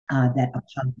that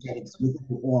apologetics with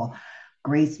you all.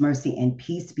 Grace, mercy, and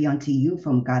peace be unto you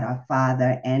from God our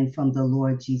Father and from the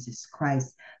Lord Jesus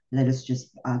Christ. Let us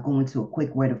just go into a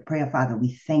quick word of prayer. Father,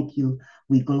 we thank you,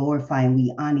 we glorify and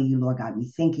we honor you, Lord God.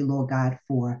 We thank you, Lord God,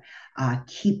 for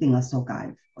keeping us, oh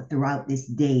God, throughout this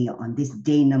day, on this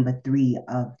day number 3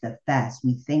 of the fast.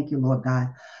 We thank you, Lord God,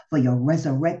 for your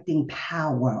resurrecting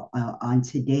power on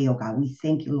today, oh God. We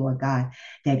thank you, Lord God,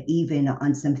 that even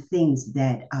on some things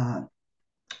that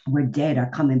we're dead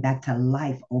are coming back to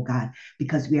life, oh God,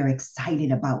 because we are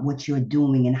excited about what you're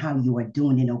doing and how you are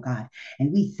doing it, oh God.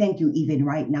 And we thank you even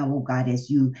right now, oh God, as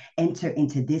you enter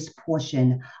into this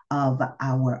portion of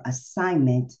our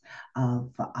assignment of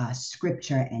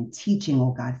scripture and teaching,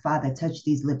 oh God. Father, touch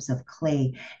these lips of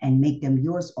clay and make them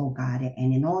yours, oh God.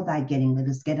 And in all thy getting, let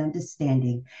us get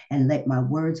understanding and let my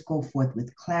words go forth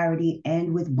with clarity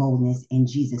and with boldness in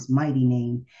Jesus' mighty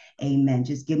name. Amen.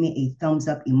 Just give me a thumbs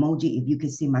up emoji if you can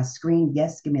see my screen.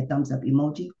 Yes, give me a thumbs up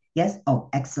emoji. Yes. Oh,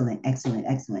 excellent, excellent,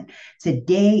 excellent.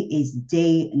 Today is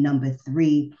day number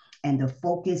 3, and the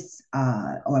focus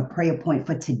or prayer point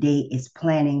for today is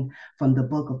planning from the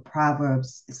book of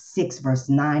Proverbs 6, verse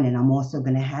 9. And I'm also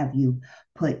going to have you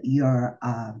put your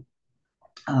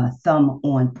thumb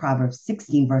on Proverbs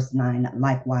 16, verse 9,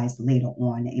 likewise later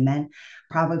on. Amen.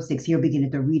 Proverbs 6, here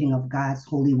beginneth the reading of God's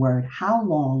holy word. How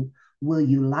long will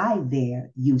you lie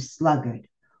there, you sluggard?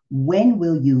 When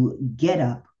will you get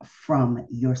up from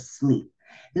your sleep?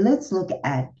 Let's look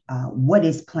at what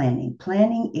is planning.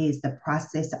 Planning is the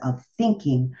process of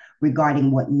thinking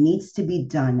regarding what needs to be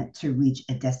done to reach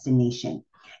a destination.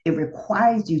 It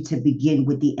requires you to begin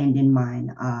with the end in mind.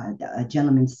 The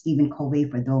gentleman, Stephen Covey,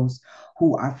 for those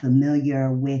who are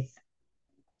familiar with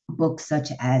books such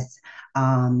as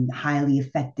highly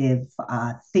effective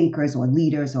thinkers or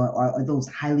leaders or those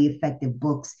highly effective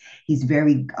books. He's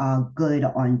very good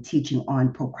on teaching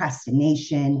on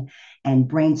procrastination and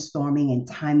brainstorming and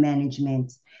time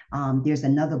management. There's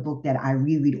another book that I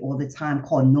reread all the time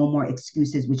called No More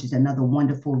Excuses, which is another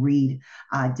wonderful read.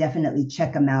 Definitely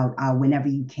check them out whenever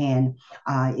you can.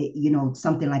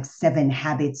 Something like 7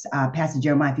 Habits, Pastor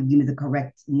Jeremiah, if you give me the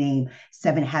correct name,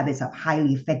 7 Habits of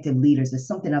Highly Effective Leaders, or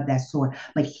something of that sort.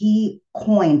 But he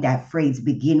coined that phrase,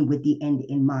 begin with the end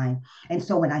in mind. And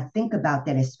so when I think about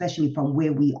that, especially from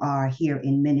where we are here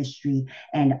in ministry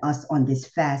and us on this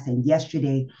fast, and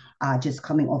yesterday, just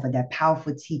coming off of that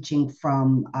powerful teaching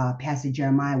from Pastor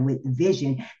Jeremiah with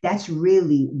vision, that's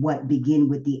really what begin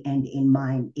with the end in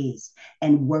mind is,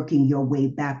 and working your way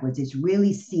backwards. It's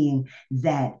really seeing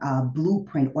that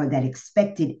blueprint or that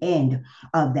expected end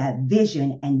of that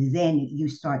vision, and then you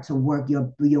start to work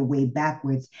your way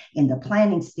backwards in the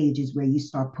planning stages where you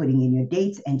start putting in your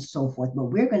dates and so forth. But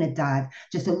we're going to dive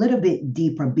just a little bit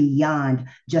deeper beyond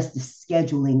just the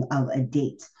scheduling of a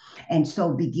date. And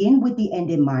so begin with the end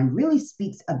in mind really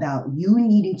speaks about you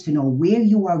needing to know where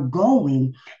you are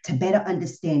going to better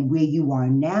understand where you are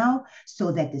now,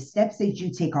 so that the steps that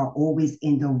you take are always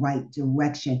in the right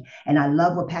direction. And I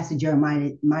love what Pastor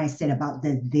Jeremiah said about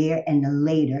the there and the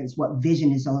later is what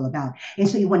vision is all about. And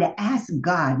so you want to ask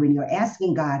God, when you're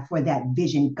asking God for that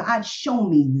vision, God, show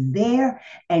me there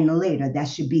and later. That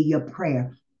should be your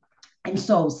prayer. And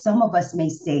so some of us may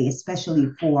say, especially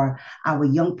for our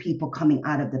young people coming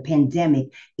out of the pandemic,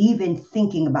 even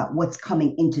thinking about what's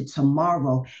coming into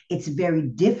tomorrow, it's very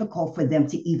difficult for them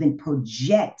to even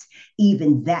project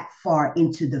even that far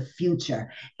into the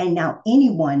future. And now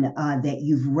anyone that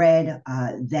you've read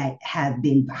that have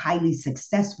been highly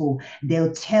successful,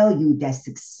 they'll tell you that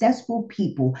successful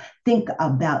people think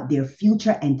about their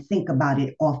future and think about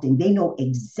it often. They know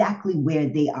exactly where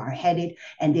they are headed,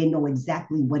 and they know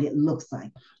exactly what it looks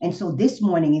like. And so this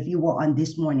morning, if you were on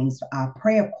this morning's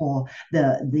prayer call,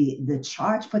 the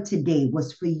charge for today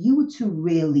was for you to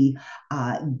really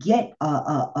get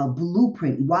a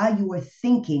blueprint while you were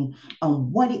thinking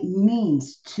on what it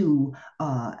means to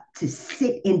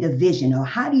sit in the vision, or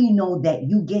how do you know that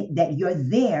you're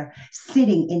there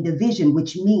sitting in the vision,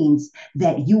 which means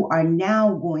that you are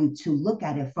now going to look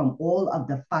at it from all of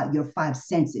your 5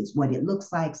 senses, what it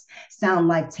looks like, sound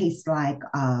like, taste like,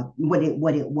 what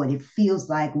it feels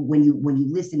like when you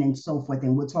listen and so forth.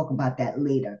 And we'll talk about that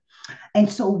later.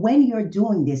 And so when you're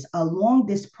doing this, along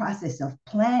this process of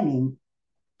planning,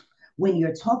 when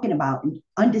you're talking about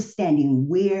understanding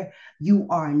where you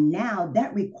are now,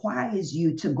 that requires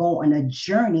you to go on a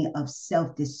journey of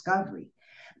self-discovery.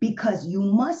 because you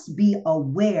must be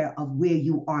aware of where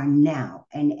you are now.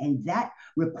 And that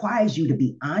requires you to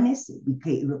be honest.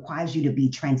 It requires you to be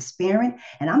transparent.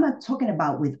 And I'm not talking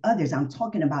about with others, I'm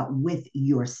talking about with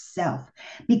yourself.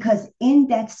 Because in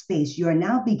that space, you're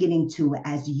now beginning to,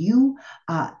 as you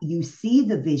see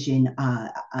the vision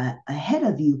ahead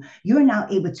of you, you're now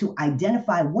able to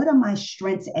identify what are my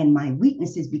strengths and my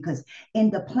weaknesses, because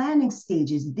in the planning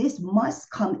stages, this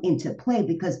must come into play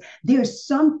because there's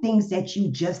some things that you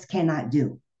just cannot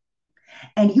do.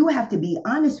 And you have to be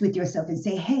honest with yourself and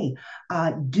say, hey,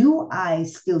 do I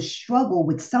still struggle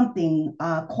with something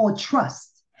called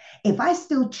trust? If I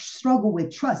still struggle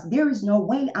with trust, there is no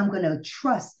way I'm going to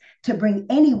trust to bring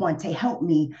anyone to help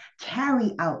me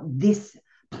carry out this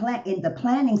plan in the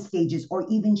planning stages, or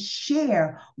even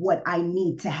share what I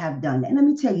need to have done. And let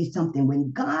me tell you something,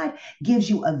 when God gives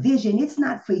you a vision, it's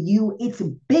not for you, it's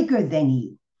bigger than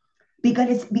you,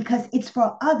 because it's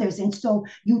for others. And so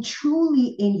you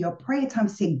truly in your prayer time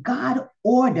say, God,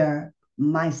 order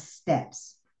my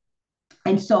steps.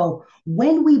 And so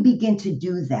when we begin to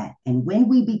do that, and when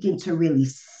we begin to really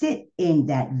sit in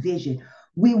that vision,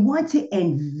 we want to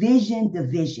envision the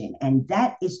vision. And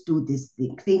that is through this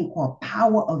thing called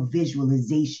power of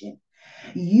visualization.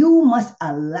 You must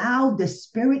allow the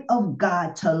Spirit of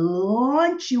God to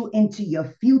launch you into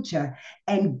your future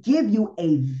and give you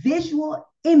a visual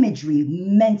imagery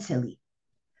mentally.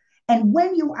 And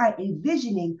when you are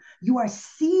envisioning, you are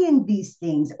seeing these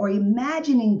things or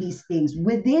imagining these things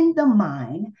within the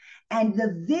mind, and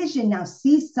the vision now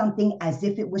sees something as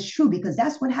if it was true, because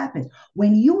that's what happens.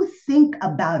 When you think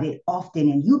about it often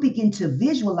and you begin to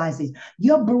visualize it,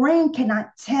 your brain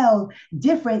cannot tell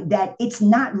different that it's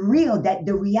not real, that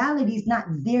the reality is not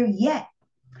there yet.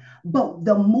 But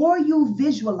the more you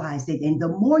visualize it and the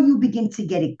more you begin to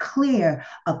get it clear,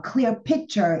 a clear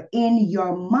picture in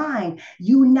your mind,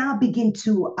 you now begin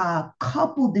to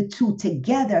couple the two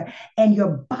together, and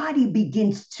your body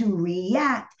begins to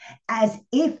react as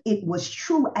if it was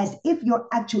true, as if you're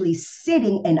actually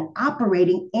sitting and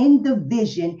operating in the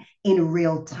vision in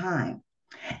real time.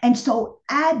 And so,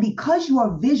 because you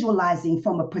are visualizing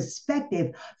from a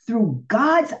perspective through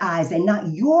God's eyes and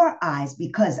not your eyes,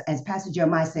 because as Pastor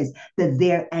Jeremiah says, the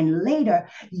there and later,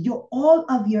 all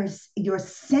of your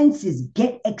senses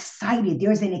get excited.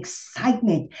 There's an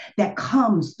excitement that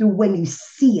comes through when you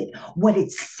see it, what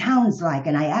it sounds like.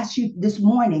 And I asked you this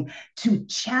morning to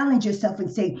challenge yourself and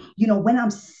say, when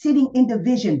I'm sitting in the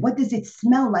vision, what does it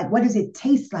smell like? What does it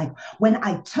taste like? When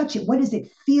I touch it, what does it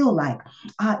feel like?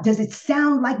 Does it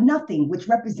sound like nothing, which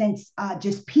represents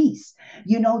just peace?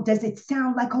 Does it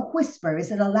sound like a whisper?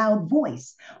 Is it a loud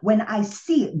voice? When I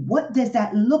see it, what does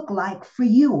that look like for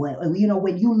you?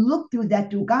 When you look through that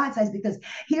through God's eyes, because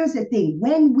here's the thing,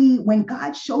 when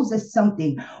God shows us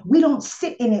something, we don't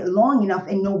sit in it long enough,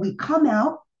 and we come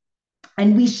out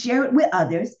and we share it with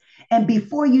others. And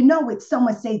before you know it,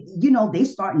 someone say, they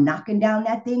start knocking down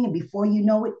that thing. And before you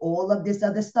know it, all of this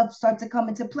other stuff starts to come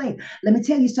into play. Let me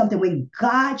tell you something. When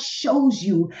God shows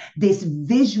you this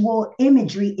visual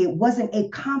imagery, it wasn't a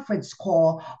conference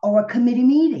call or a committee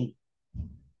meeting.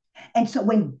 And so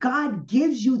when God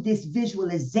gives you this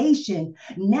visualization,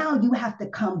 now you have to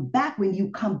come back. When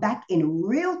you come back in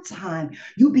real time,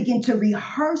 you begin to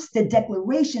rehearse the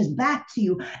declarations back to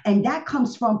you. And that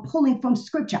comes from pulling from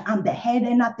scripture. I'm the head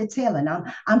and not the tail. And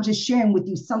I'm just sharing with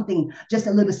you something, just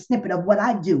a little snippet of what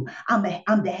I do. I'm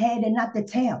the head and not the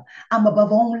tail. I'm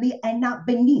above only and not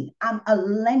beneath. I'm a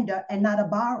lender and not a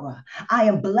borrower. I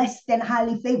am blessed and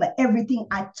highly favored. Everything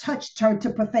I touch turned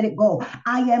to prophetic gold.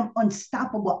 I am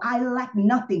unstoppable. I lack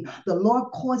nothing. The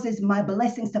Lord causes my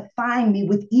blessings to find me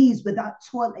with ease, without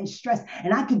toil and stress.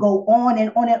 And I could go on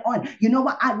and on and on. You know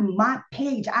what? My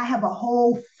page, I have a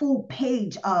whole full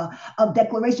page of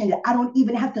declaration that I don't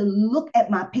even have to look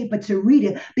at my paper to read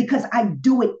it, because I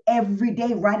do it every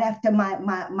day right after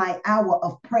my hour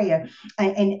of prayer.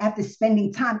 And after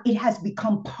spending time, it has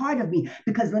become part of me.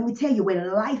 Because let me tell you,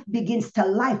 when life begins to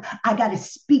life, I got to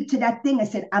speak to that thing. I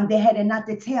said, I'm the head and not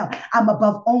the tail. I'm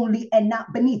above only and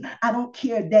not beneath. I don't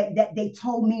care that they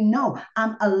told me no.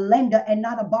 I'm a lender and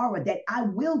not a borrower, that I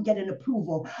will get an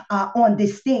approval on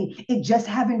this thing. It just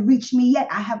haven't reached me yet.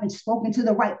 I haven't spoken to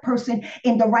the right person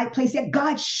in the right place yet.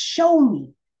 God, show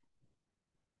me.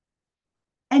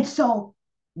 And so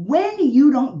when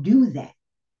you don't do that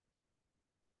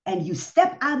and you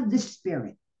step out of the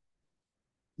spirit,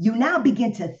 you now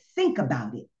begin to think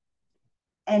about it.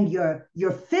 And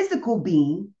your physical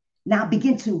being now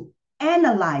begin to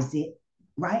analyze it,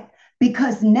 right?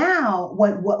 Because now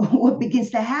what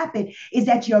begins to happen is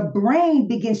that your brain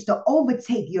begins to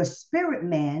overtake your spirit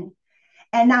man,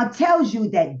 and now tells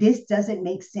you that this doesn't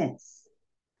make sense.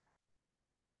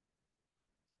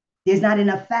 There's not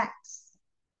enough facts.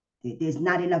 There's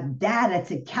not enough data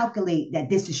to calculate that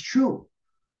this is true.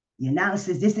 The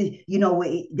analysis, this is,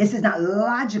 this is not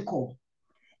logical.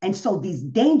 And so these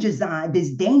danger signs,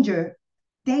 this danger,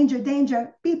 beep,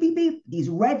 beep, beep, these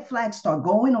red flags start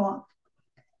going off.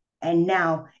 And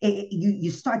now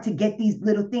you start to get these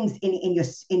little things in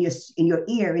your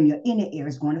ear, in your inner ear.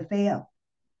 It's going to fail.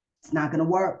 It's not going to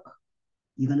work.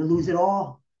 You're going to lose it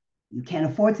all. You can't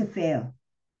afford to fail.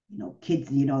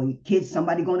 Kids,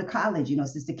 somebody going to college,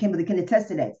 Sister Kimberly can attest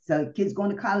to that. So kids going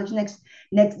to college next,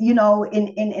 in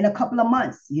a couple of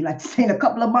months, like to say in a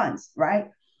couple of months, right?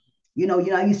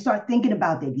 You start thinking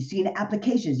about that. You see in the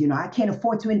applications, I can't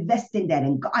afford to invest in that.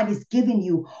 And God is giving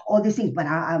you all these things, but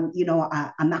I'm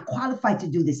not qualified to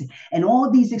do this. And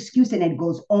all these excuses, and it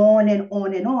goes on and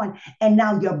on and on. And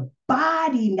now your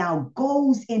body now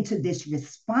goes into this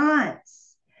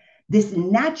response, this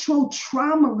natural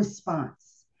trauma response.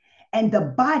 And the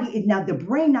body, now the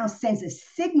brain now sends a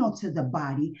signal to the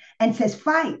body and says,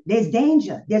 fight, there's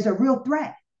danger, there's a real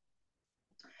threat.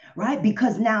 Right?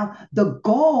 Because now the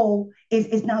goal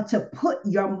is now to put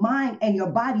your mind and your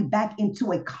body back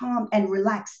into a calm and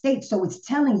relaxed state. So it's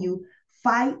telling you,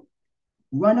 fight,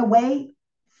 run away,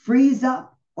 freeze up,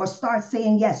 or start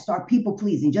saying yes, start people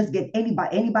pleasing. Just get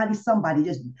anybody, somebody,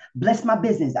 just bless my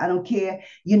business. I don't care,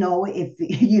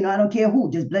 if, I don't care who,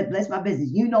 just bless my business.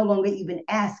 You no longer even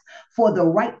ask for the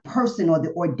right person or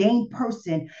the ordained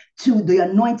person to the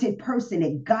anointed person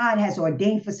that God has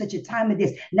ordained for such a time as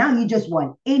this. Now you just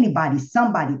want anybody,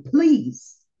 somebody,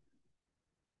 please.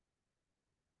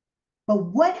 But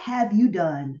what have you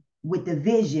done with the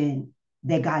vision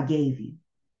that God gave you?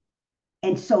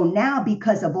 And so now,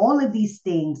 because of all of these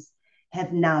things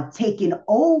have now taken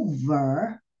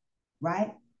over,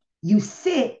 right? You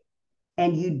sit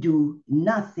and you do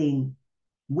nothing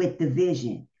with the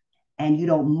vision, and you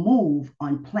don't move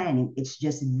on planning. It's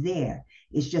just there.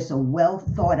 It's just a well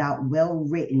thought out, well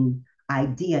written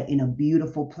idea in a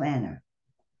beautiful planner.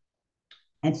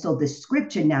 And so the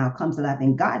scripture now comes alive,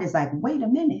 and God is like, wait a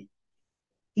minute.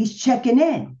 He's checking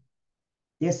in.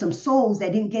 There's some souls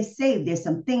that didn't get saved. There's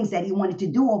some things that he wanted to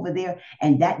do over there,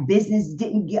 and that business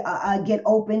didn't get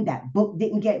open. That book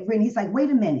didn't get written. He's like,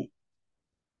 wait a minute.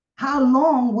 How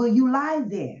long will you lie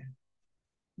there?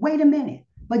 Wait a minute.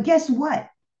 But guess what?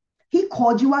 He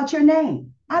called you out your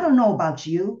name. I don't know about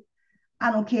you.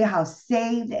 I don't care how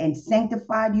saved and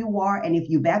sanctified you are. And if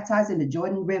you baptized in the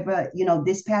Jordan River,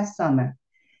 this past summer,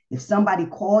 if somebody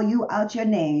call you out your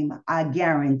name, I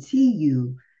guarantee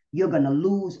you're going to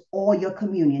lose all your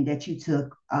communion that you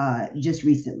took just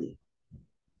recently.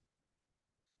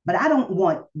 But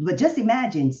just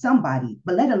imagine somebody,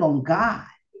 but let alone God,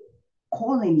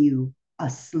 calling you a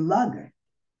sluggard.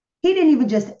 He didn't even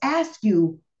just ask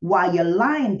you while you're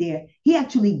lying there. He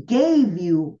actually gave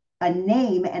you a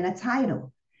name and a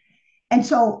title. And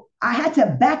so I had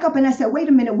to back up and I said, wait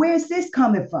a minute, where is this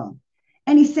coming from?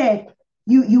 And he said,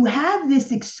 you have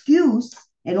this excuse,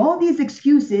 and all these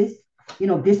excuses,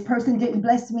 this person didn't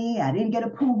bless me. I didn't get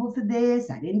approval for this.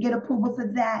 I didn't get approval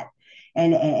for that.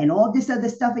 And all this other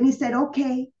stuff. And he said,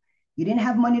 okay, you didn't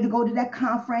have money to go to that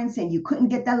conference, and you couldn't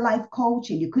get that life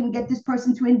coach, and you couldn't get this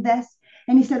person to invest.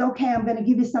 And he said, okay, I'm going to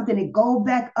give you something. And go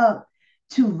back up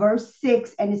to verse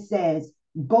 6, and it says,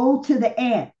 go to the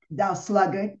ant, thou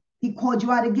sluggard. He called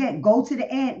you out again. Go to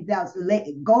the ant,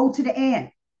 go to the ant.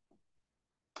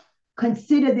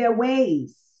 Consider their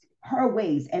ways, her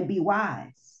ways, and be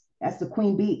wise. That's the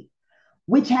queen bee.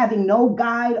 Which having no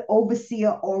guide, overseer,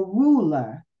 or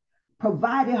ruler,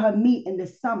 provided her meat in the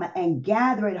summer and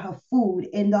gathered her food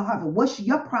in the harvest. What's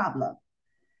your problem?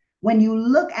 When you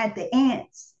look at the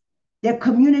ants, they're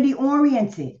community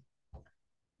oriented,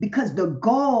 because the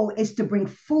goal is to bring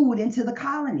food into the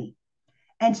colony.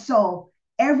 And so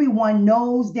everyone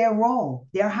knows their role.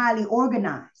 They're highly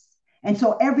organized. And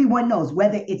so everyone knows,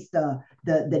 whether it's the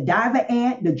diver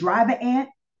ant, the driver ant,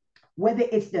 whether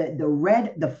it's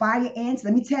the fire ants.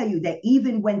 Let me tell you that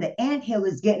even when the anthill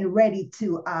is getting ready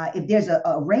to, if there's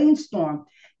a rainstorm,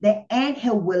 the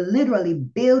anthill will literally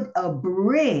build a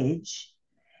bridge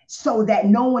so that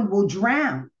no one will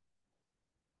drown.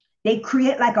 They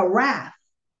create like a raft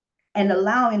and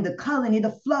allowing the colony to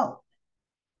flow.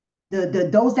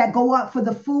 Those that go out for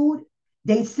the food,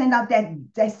 they send out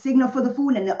that signal for the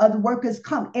food, and the other workers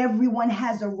come. Everyone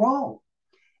has a role.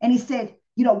 And he said,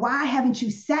 why haven't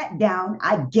you sat down?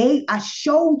 I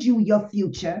showed you your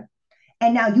future,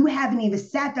 and now you haven't even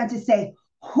sat down to say,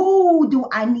 who do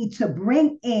I need to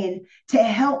bring in to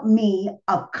help me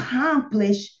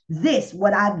accomplish this,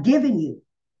 what I've given you?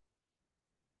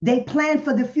 They plan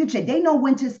for the future. They know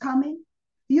winter's coming.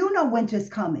 You know winter's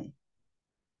coming.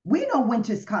 We know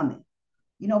winter's coming.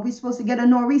 We're supposed to get a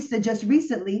nor'easter just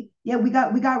recently. Yeah, we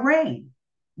got rain.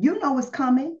 You know it's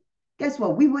coming. Guess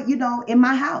what? We were, in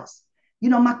my house.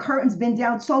 My curtains been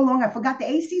down so long, I forgot the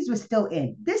ACs were still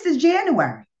in. This is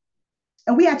January.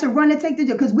 And we had to run and take the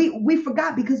because we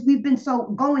forgot because we've been so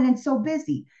going and so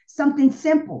busy. Something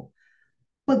simple.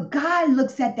 But God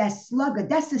looks at that sluggard.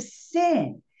 That's a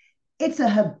sin. It's a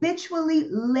habitually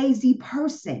lazy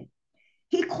person.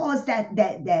 He calls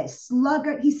that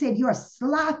sluggard. He said, "You're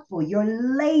slothful, you're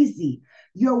lazy,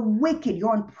 you're wicked,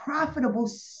 you're unprofitable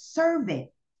servant."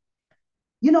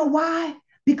 You know why?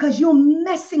 Because you're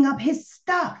messing up his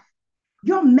stuff.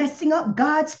 You're messing up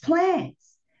God's plans.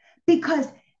 Because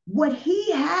what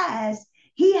he has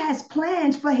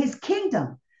plans for his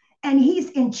kingdom. And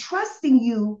he's entrusting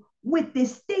you with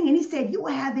this thing. And he said, "You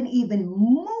haven't even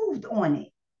moved on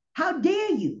it. How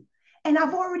dare you?" And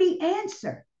I've already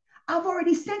answered. I've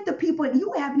already sent the people, and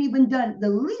you haven't even done the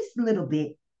least little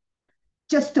bit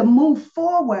just to move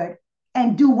forward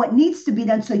and do what needs to be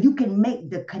done so you can make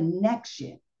the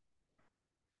connection.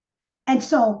 And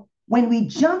so when we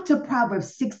jump to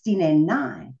Proverbs 16 and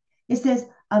 9, it says,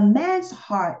 "A man's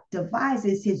heart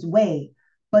devises his way,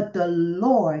 but the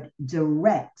Lord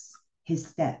directs his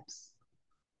steps."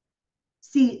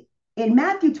 See, in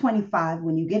Matthew 25,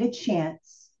 when you get a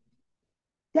chance,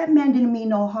 that man didn't mean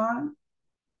no harm.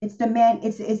 It's the man,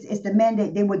 it's the man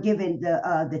that they were given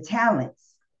the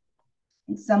talents.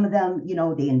 And some of them,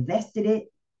 they invested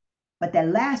it, but that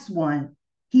last one,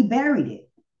 he buried it.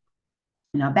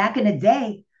 Now, back in the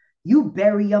day, you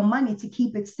bury your money to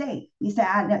keep it safe. He said,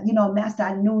 Master,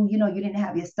 I knew, you didn't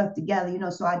have your stuff together,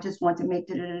 so I just want to make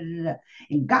da-da-da-da-da.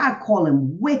 And God called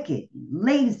him wicked,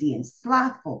 lazy, and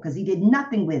slothful because he did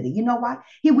nothing with it. You know why?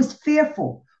 He was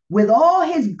fearful with all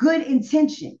his good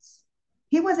intentions.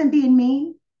 He wasn't being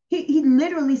mean. He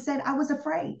literally said, "I was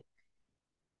afraid."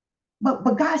 But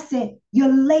God said, "You're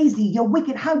lazy, you're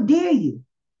wicked. How dare you?"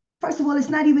 First of all, it's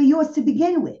not even yours to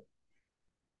begin with.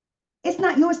 It's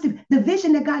not yours to, the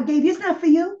vision that God gave you, it's not for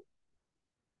you.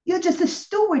 You're just a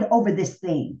steward over this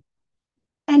thing.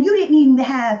 And you didn't even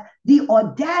have the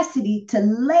audacity to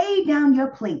lay down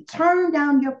your plate, turn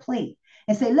down your plate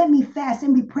and say, "Let me fast,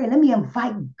 let me pray, let me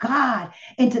invite God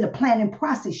into the planning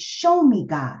process. Show me,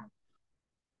 God."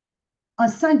 On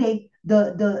Sunday,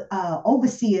 the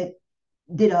overseer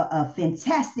did a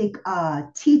fantastic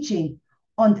teaching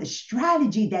on the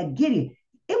strategy that Gideon,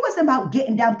 it wasn't about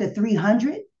getting down to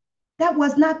 300. That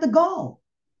was not the goal.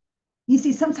 You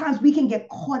see, sometimes we can get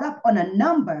caught up on a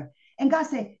number, and God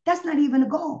said, "That's not even a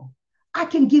goal. I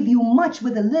can give you much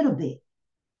with a little bit."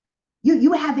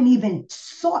 You haven't even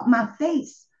sought my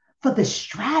face for the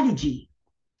strategy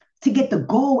to get the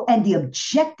goal and the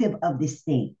objective of this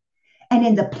thing. And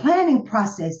in the planning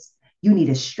process, you need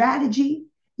a strategy.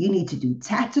 You need to do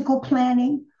tactical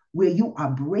planning where you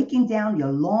are breaking down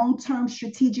your long-term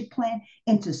strategic plan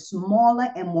into smaller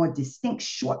and more distinct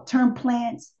short-term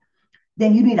plans.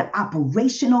 Then you need an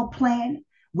operational plan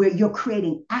where you're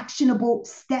creating actionable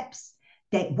steps,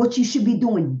 that what you should be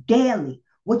doing daily,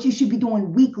 what you should be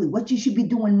doing weekly, what you should be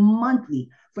doing monthly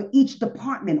for each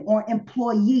department or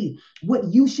employee, what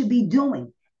you should be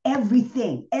doing.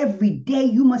 Everything, every day,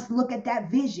 you must look at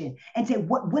that vision and say,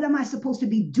 what am I supposed to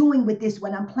be doing with this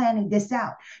when I'm planning this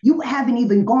out? You haven't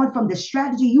even gone from the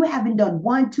strategy. You haven't done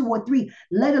 1, 2, or 3,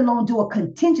 let alone do a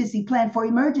contingency plan for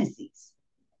emergencies.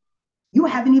 You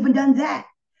haven't even done that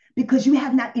because you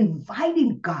have not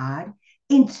invited God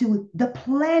into the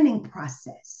planning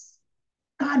process.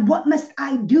 God, what must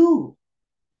I do?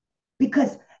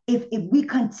 Because if we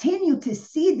continue to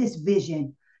see this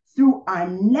vision through our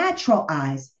natural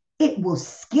eyes, it will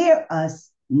scare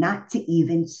us not to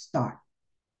even start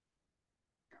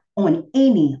on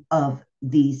any of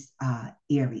these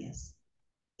areas.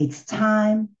 It's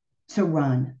time to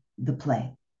run the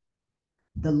play.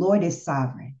 The Lord is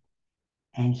sovereign,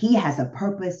 and he has a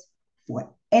purpose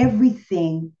for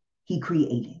everything he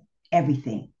created,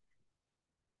 everything.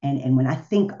 And when I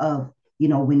think of,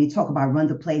 when you talk about run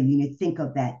the play, when you think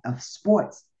of that, of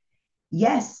sports,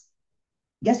 yes,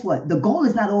 guess what? The goal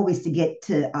is not always to get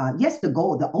to, yes, the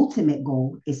goal, the ultimate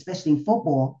goal, especially in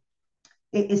football,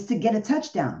 is to get a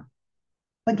touchdown.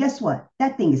 But guess what?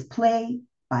 That thing is play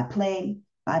by play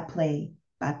by play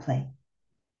by play.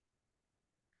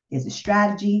 There's a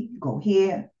strategy, go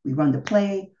here, we run the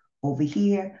play over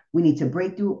here, we need to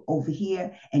break through over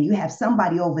here, and you have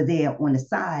somebody over there on the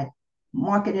side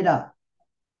marking it up.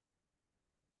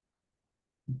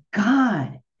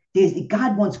 God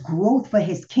wants growth for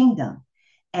his kingdom,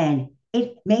 and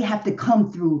it may have to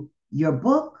come through your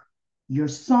book, your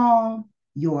song,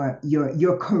 your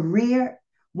career.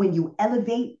 When you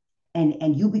elevate,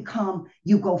 and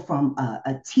you go from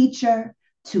a teacher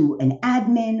to an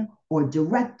admin or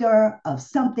director of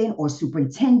something or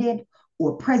superintendent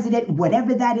or president,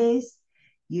 whatever that is.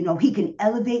 He can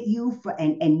elevate you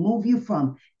and move you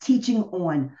from teaching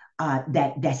on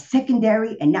that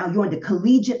secondary, and now you're on the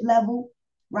collegiate level,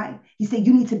 right? He said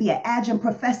you need to be an adjunct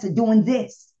professor doing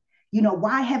this.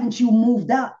 Why haven't you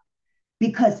moved up?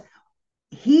 Because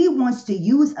he wants to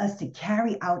use us to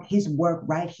carry out his work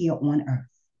right here on earth.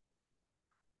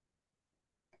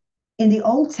 In the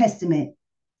Old Testament,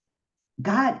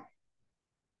 God,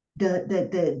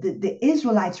 the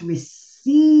Israelites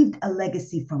received a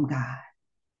legacy from God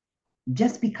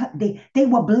just because they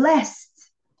were blessed.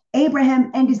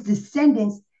 Abraham and his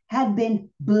descendants had been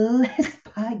blessed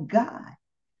by God.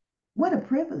 What a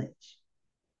privilege.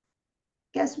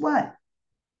 Guess what?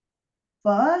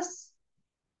 For us,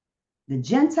 the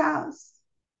Gentiles,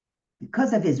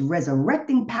 because of his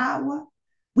resurrecting power,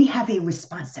 we have a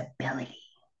responsibility.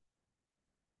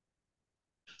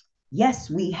 Yes,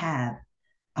 we are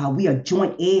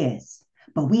joint heirs,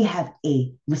 but we have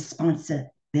a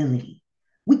responsibility.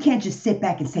 We can't just sit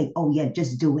back and say, oh yeah,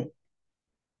 just do it.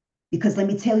 Because let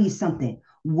me tell you something,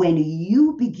 when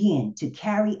you begin to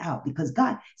carry out, because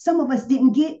God, some of us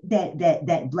didn't get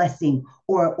that blessing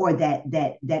or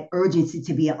that urgency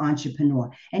to be an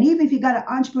entrepreneur. And even if you got an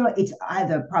entrepreneur, it's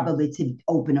either probably to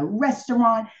open a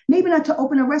restaurant, maybe not to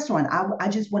open a restaurant. I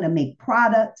just want to make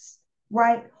products,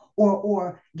 right?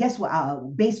 Or guess what?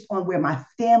 Based on where my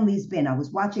family's been, I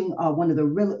was watching one of the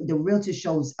realtor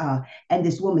shows, and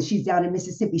this woman, she's down in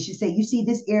Mississippi. She said, "You see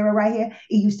this area right here?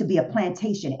 It used to be a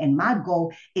plantation, and my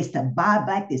goal is to buy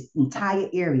back this entire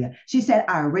area." She said,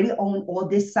 "I already own all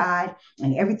this side,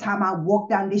 and every time I walk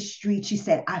down this street," she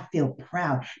said, "I feel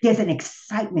proud. There's an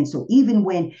excitement." So even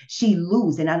when she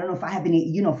loses, and I don't know if I have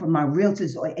any, from my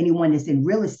realtors or anyone that's in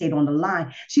real estate on the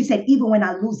line, she said, even when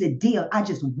I lose a deal, I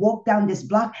just walk down this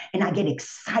block and I get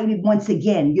excited once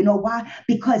again. You know why?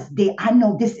 Because I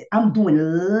know this, I'm doing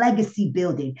legacy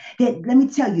building. That, let me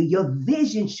tell you, your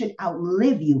vision should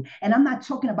outlive you. And I'm not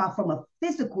talking about from a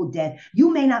physical death.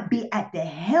 You may not be at the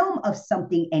helm of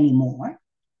something anymore,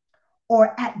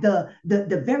 or at the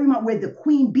very moment where the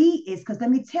queen bee is. Because let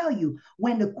me tell you,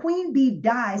 when the queen bee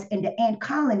dies in the ant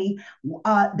colony,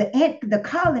 the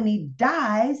colony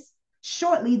dies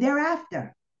shortly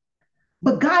thereafter.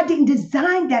 But God didn't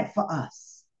design that for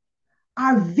us.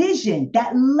 Our vision,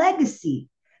 that legacy,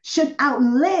 should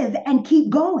outlive and keep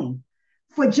going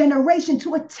for generation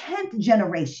to a 10th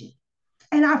generation.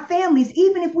 And our families,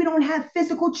 even if we don't have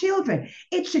physical children,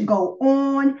 it should go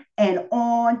on and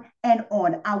on and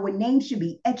on. Our name should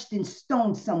be etched in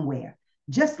stone somewhere,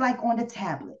 just like on the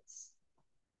tablets.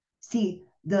 See,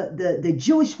 the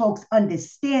Jewish folks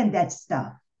understand that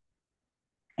stuff.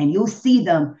 And you'll see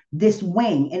them, this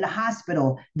wing in the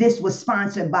hospital, this was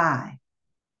sponsored by.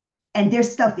 And their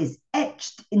stuff is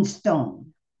etched in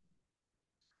stone.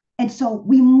 And so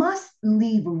we must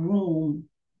leave room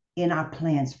in our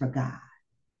plans for God.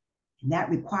 And that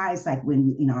requires, like,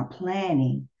 when in our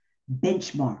planning,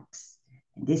 benchmarks.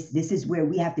 And this is where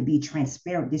we have to be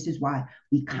transparent. This is why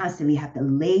we constantly have to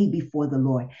lay before the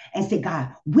Lord and say,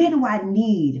 God, where do I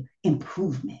need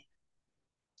improvement?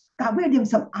 God, where are there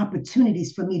some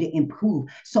opportunities for me to improve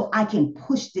so I can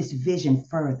push this vision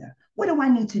further? What do I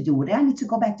need to do? Do I need to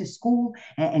go back to school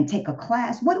and take a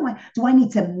class? Do I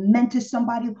need to mentor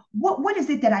somebody? What is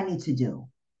it that I need to do?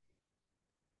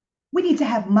 We need to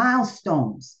have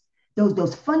milestones,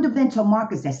 those fundamental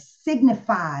markers that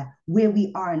signify where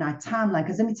we are in our timeline.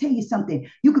 Because let me tell you something,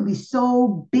 you could be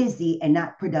so busy and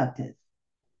not productive.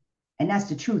 And that's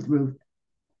the truth, Ruth.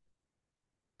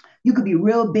 You could be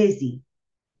real busy.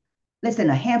 Listen,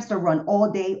 a hamster run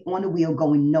all day on the wheel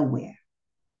going nowhere.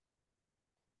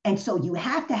 And so you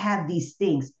have to have these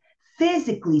things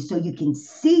physically so you can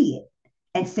see it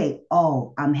and say,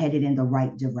 oh, I'm headed in the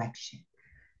right direction.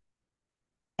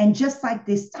 And just like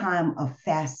this time of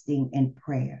fasting and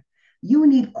prayer, you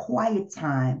need quiet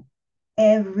time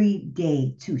every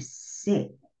day to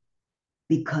sit,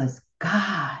 because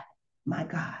God, my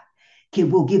God,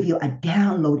 will give you a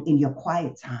download in your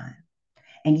quiet time,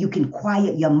 and you can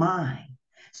quiet your mind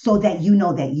so that you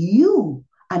know that you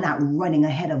are not running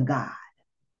ahead of God.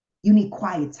 You need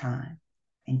quiet time.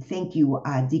 And thank you,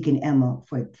 Deacon Emma,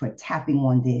 for tapping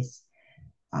on this.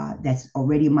 That's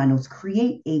already in my notes.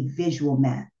 Create a visual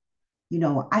map.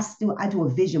 I do a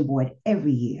vision board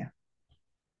every year.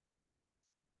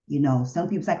 Some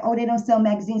people's like, oh, they don't sell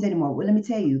magazines anymore. Well, let me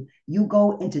tell you, you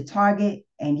go into Target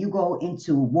and you go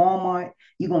into Walmart,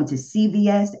 you go into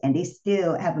CVS, and they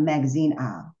still have a magazine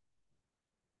aisle.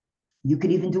 You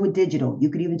could even do it digital. You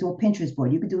could even do a Pinterest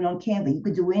board. You could do it on Canva. You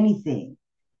could do anything.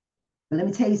 But let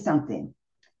me tell you something.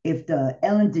 If the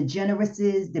Ellen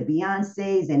DeGenereses, the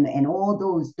Beyoncés, and all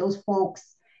those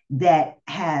folks that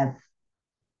have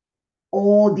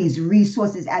all these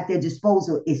resources at their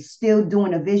disposal is still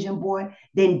doing a vision board,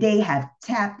 then they have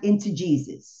tapped into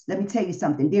Jesus. Let me tell you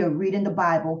something. They're reading the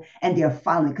Bible and they're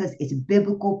following because it's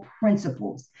biblical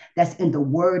principles that's in the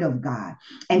word of God.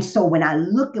 And so when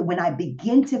I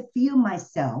begin to feel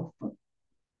myself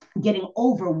getting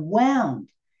overwhelmed,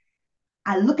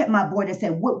 I look at my board and say,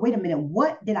 wait a minute,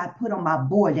 what did I put on my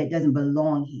board that doesn't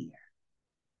belong here?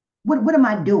 What am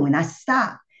I doing? I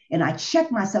stop and I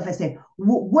check myself and say,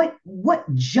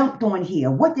 what jumped on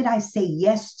here? What did I say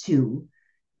yes to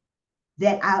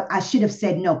that I should have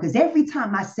said no? Because every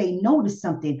time I say no to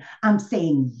something, I'm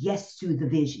saying yes to the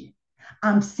vision.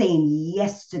 I'm saying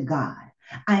yes to God.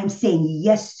 I am saying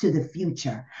yes to the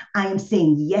future. I am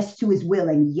saying yes to his will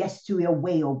and yes to your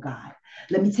way, oh God.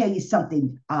 Let me tell you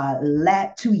something.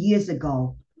 2 years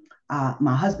ago,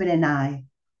 my husband and I,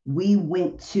 we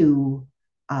went to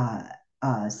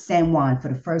San Juan for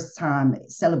the first time,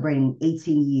 celebrating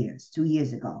 18 years, 2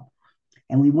 years ago.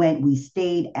 And we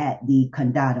stayed at the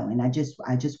Condado. And I just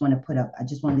want to I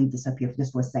just want to leave this up here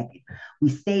just for a second. We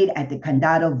stayed at the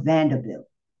Condado Vanderbilt.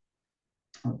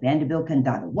 Or Vanderbilt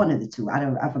Condado, one of the two.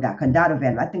 I forgot. Condado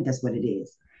Vanderbilt. I think that's what it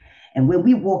is. And when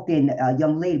we walked in, a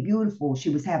young lady, beautiful, she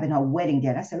was having her wedding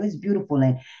there. I said, it's beautiful.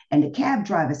 And the cab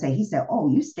driver he said, oh,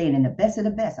 you staying in the best of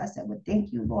the best. I said, well,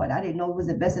 thank you, Lord. I didn't know it was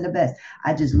the best of the best.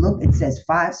 I just looked, it says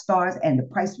 5 stars and the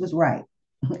price was right.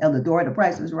 Eldadora, the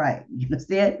price was right. You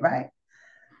understand, right?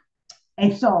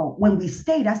 And so when we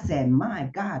stayed, I said, my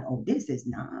God, oh, this is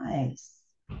nice.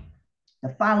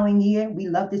 The following year, we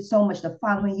loved it so much. The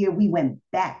following year, we went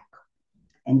back.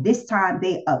 And this time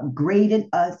they upgraded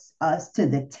us to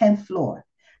the 10th floor.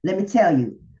 Let me tell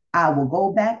you, I will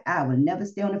go back. I will never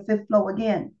stay on the 5th floor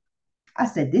again. I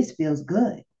said, this feels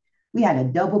good. We had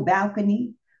a double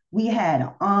balcony. We had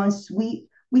an ensuite.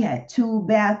 We had 2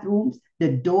 bathrooms. The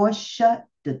door shut.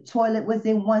 The toilet was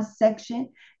in one section.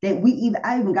 I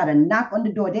even got a knock on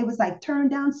the door. They was like, turn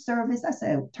down service. I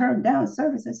said, turn down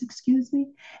service. I said, excuse me.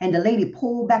 And the lady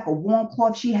pulled back a warm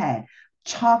cloth. She had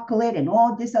chocolate and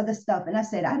all this other stuff. And I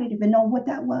said, I didn't even know what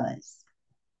that was.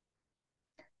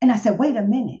 And I said, wait a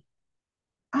minute.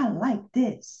 I like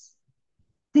this.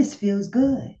 This feels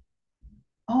good.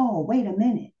 Oh, wait a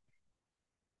minute.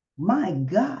 My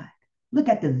God, look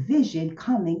at the vision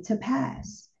coming to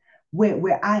pass where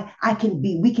we can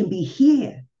be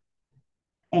here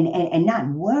and not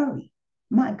worry.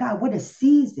 My God, what a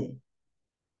season,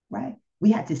 right?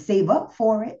 We had to save up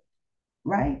for it,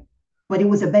 right? But it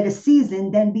was a better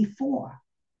season than before.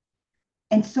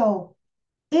 And so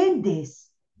in this,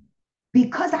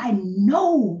 because I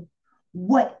know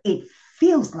what it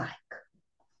feels like,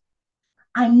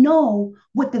 I know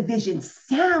what the vision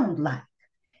sound like.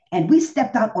 And we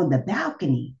stepped out on the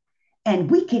balcony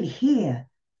and we could hear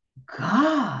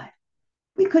God.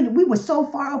 We were so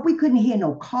far up, we couldn't hear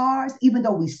no cars, even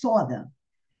though we saw them.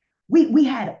 We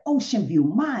had ocean view.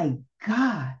 My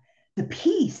God, the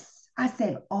peace. I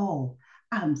said, oh,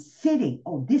 I'm sitting.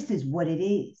 Oh, this is what it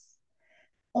is.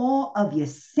 All of your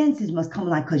senses must come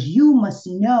alive because you must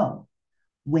know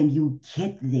when you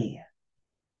get there.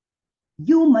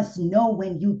 You must know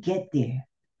when you get there.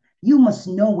 You must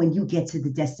know when you get to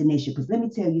the destination. Because let me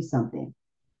tell you something.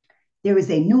 There is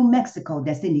a New Mexico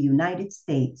that's in the United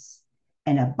States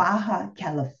and a Baja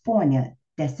California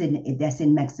that's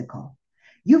in Mexico.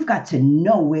 You've got to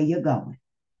know where you're going.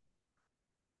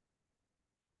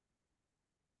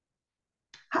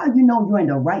 How you know you're in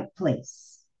the right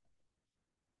place?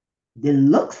 It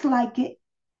looks like it,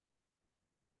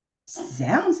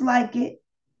 sounds like it,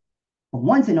 but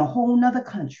one's in a whole nother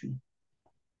country.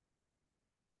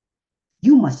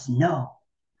 You must know.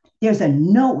 There's a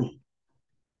knowing.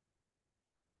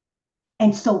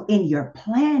 And so in your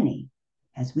planning,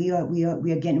 as we are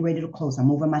getting ready to close, I'm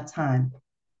over my time.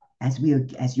 As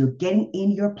you're getting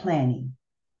in your planning,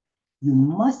 you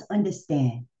must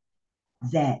understand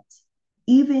that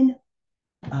even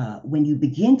when you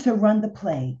begin to run the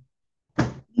play,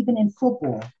 even in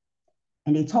football,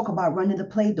 and they talk about running the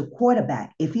play, the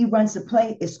quarterback, if he runs the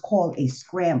play, it's called a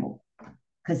scramble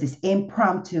because it's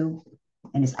impromptu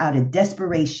and it's out of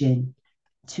desperation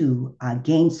to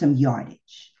gain some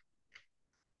yardage.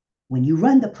 When you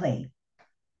run the play,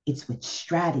 it's with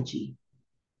strategy.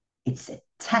 It's a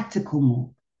tactical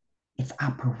move. It's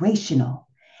operational.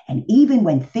 And even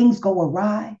when things go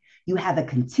awry, you have a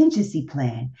contingency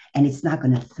plan and it's not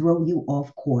going to throw you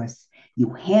off course.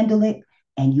 You handle it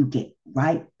and you get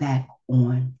right back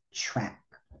on track.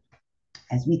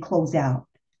 as we close out,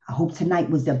 I hope tonight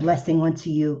was a blessing unto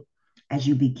you as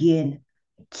you begin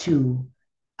to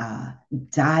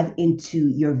dive into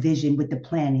your vision with the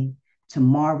planning.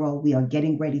 Tomorrow, we are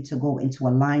getting ready to go into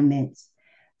alignment.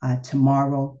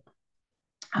 Tomorrow,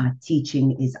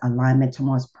 teaching is alignment.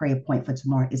 Tomorrow's prayer point for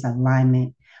tomorrow is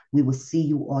alignment. We will see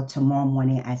you all tomorrow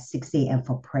morning at 6 a.m.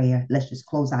 for prayer. Let's just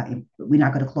close out. We're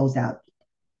not going to close out.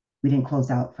 We didn't close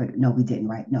out for, no, we didn't,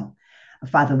 right? No.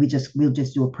 Father, we'll just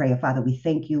do a prayer. Father, we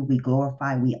thank you, we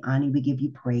glorify, we honor, we give you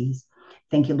praise.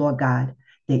 Thank you, Lord God,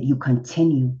 that you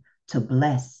continue to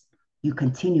bless. You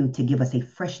continue to give us a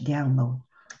fresh download.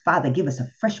 Father, give us a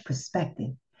fresh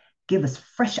perspective. Give us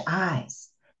fresh eyes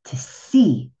to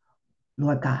see,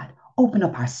 Lord God. Open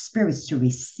up our spirits to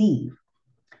receive.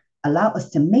 Allow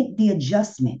us to make the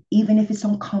adjustment, even if it's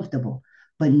uncomfortable,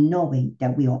 but knowing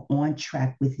that we are on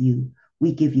track with you.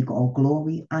 We give you all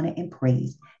glory, honor, and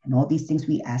praise. And all these things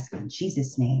we ask in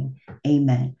Jesus' name.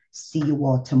 Amen. See you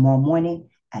all tomorrow morning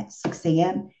at 6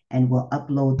 a.m. And we'll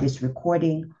upload this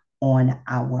recording on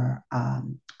our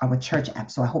church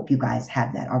app. So I hope you guys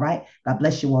have that. All right. God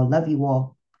bless you all. Love you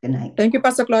all. Good night. Thank you,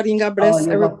 Pastor Claudine. God bless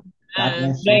everyone. God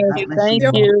bless you. God bless Thank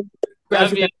you. you.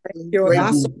 Thank you.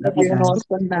 Love you. Love you guys.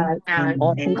 Awesome night.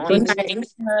 Amen. Good night.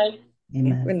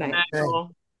 Amen. Good night.